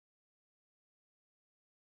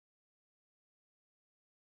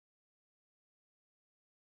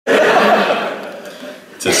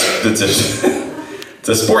It's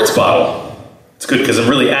a sports bottle. It's good because I'm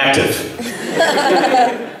really active.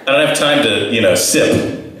 I don't have time to, you know, sip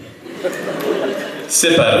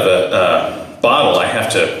out of a bottle. I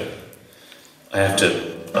have to,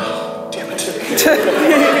 oh, damn it.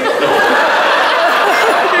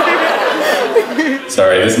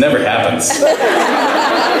 Sorry, this never happens.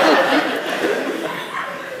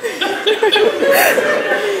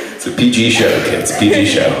 It's a PG show, kids, PG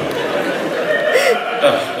show.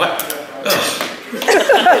 Oh, what? Oh.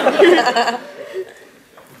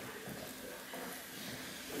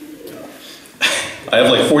 I have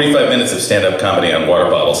like 45 minutes of stand-up comedy on water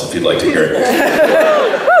bottles if you'd like to hear it.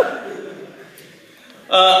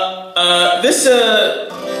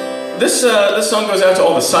 This song goes out to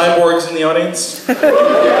all the cyborgs in the audience. I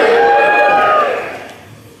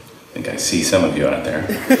think I see some of you out there.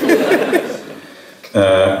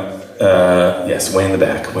 Yes, way in the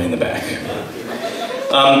back, way in the back.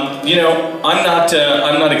 You know, I'm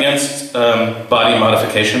not against body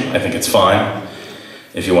modification. I think it's fine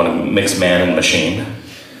if you want to mix man and machine.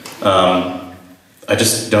 I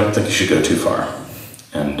just don't think you should go too far.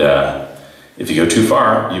 And if you go too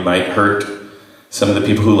far, you might hurt some of the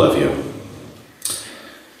people who love you.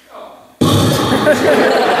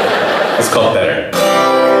 It's called Better.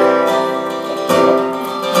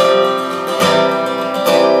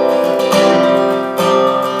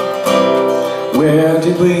 Where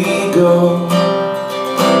did we go?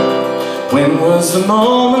 When was the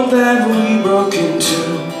moment that we broke into?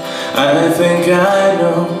 I think I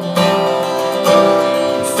know.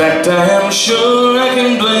 In fact, I am sure I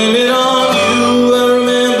can blame it on you. I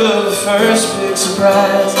remember the first big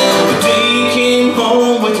surprise, the day you came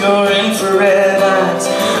home with your infrared eyes.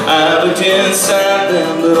 I looked inside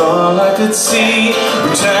them, but all I could see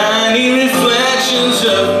were tiny reflections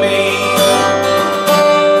of me.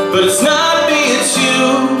 But it's not me, it's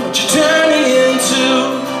you. What you're turning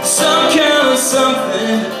into, some kind of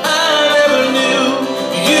something I never knew.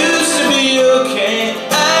 You used to be okay,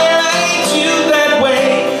 I liked you that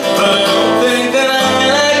way, but I don't think that I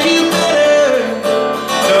like you better.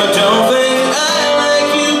 No, I don't think I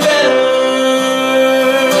like you better.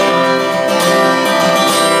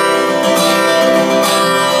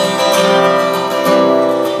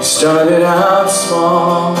 You started out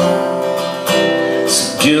small,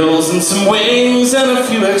 gills and some wings and a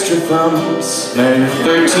few extra thumbs. Now you're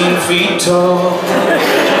 13 feet tall.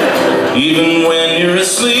 Even when you're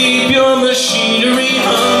asleep, your machinery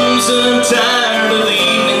hums. And I'm tired of the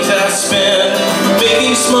evenings I spend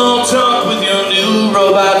making small talk with your new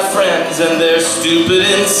robot friends and their stupid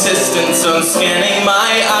insistence on scanning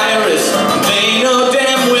my iris. They know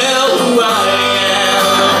damn well who I am.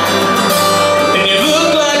 And you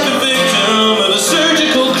look like the victim of a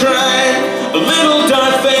surgical crime, a little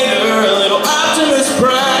Darth Vader, a little Optimus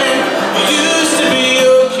Prime. You used to be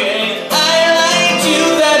okay, I liked you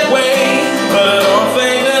that way, but I don't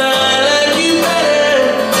think that I like you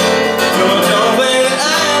better. No, I don't think that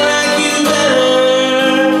I like you better.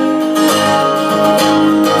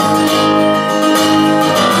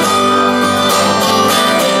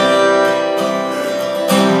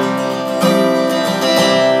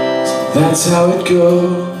 That's how it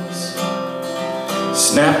goes.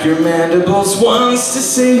 Snap your mandibles once to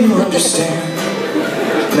say you understand.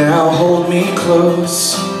 Now hold me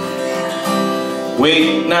close.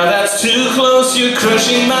 Wait, now that's too close, you're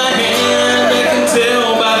crushing my hand.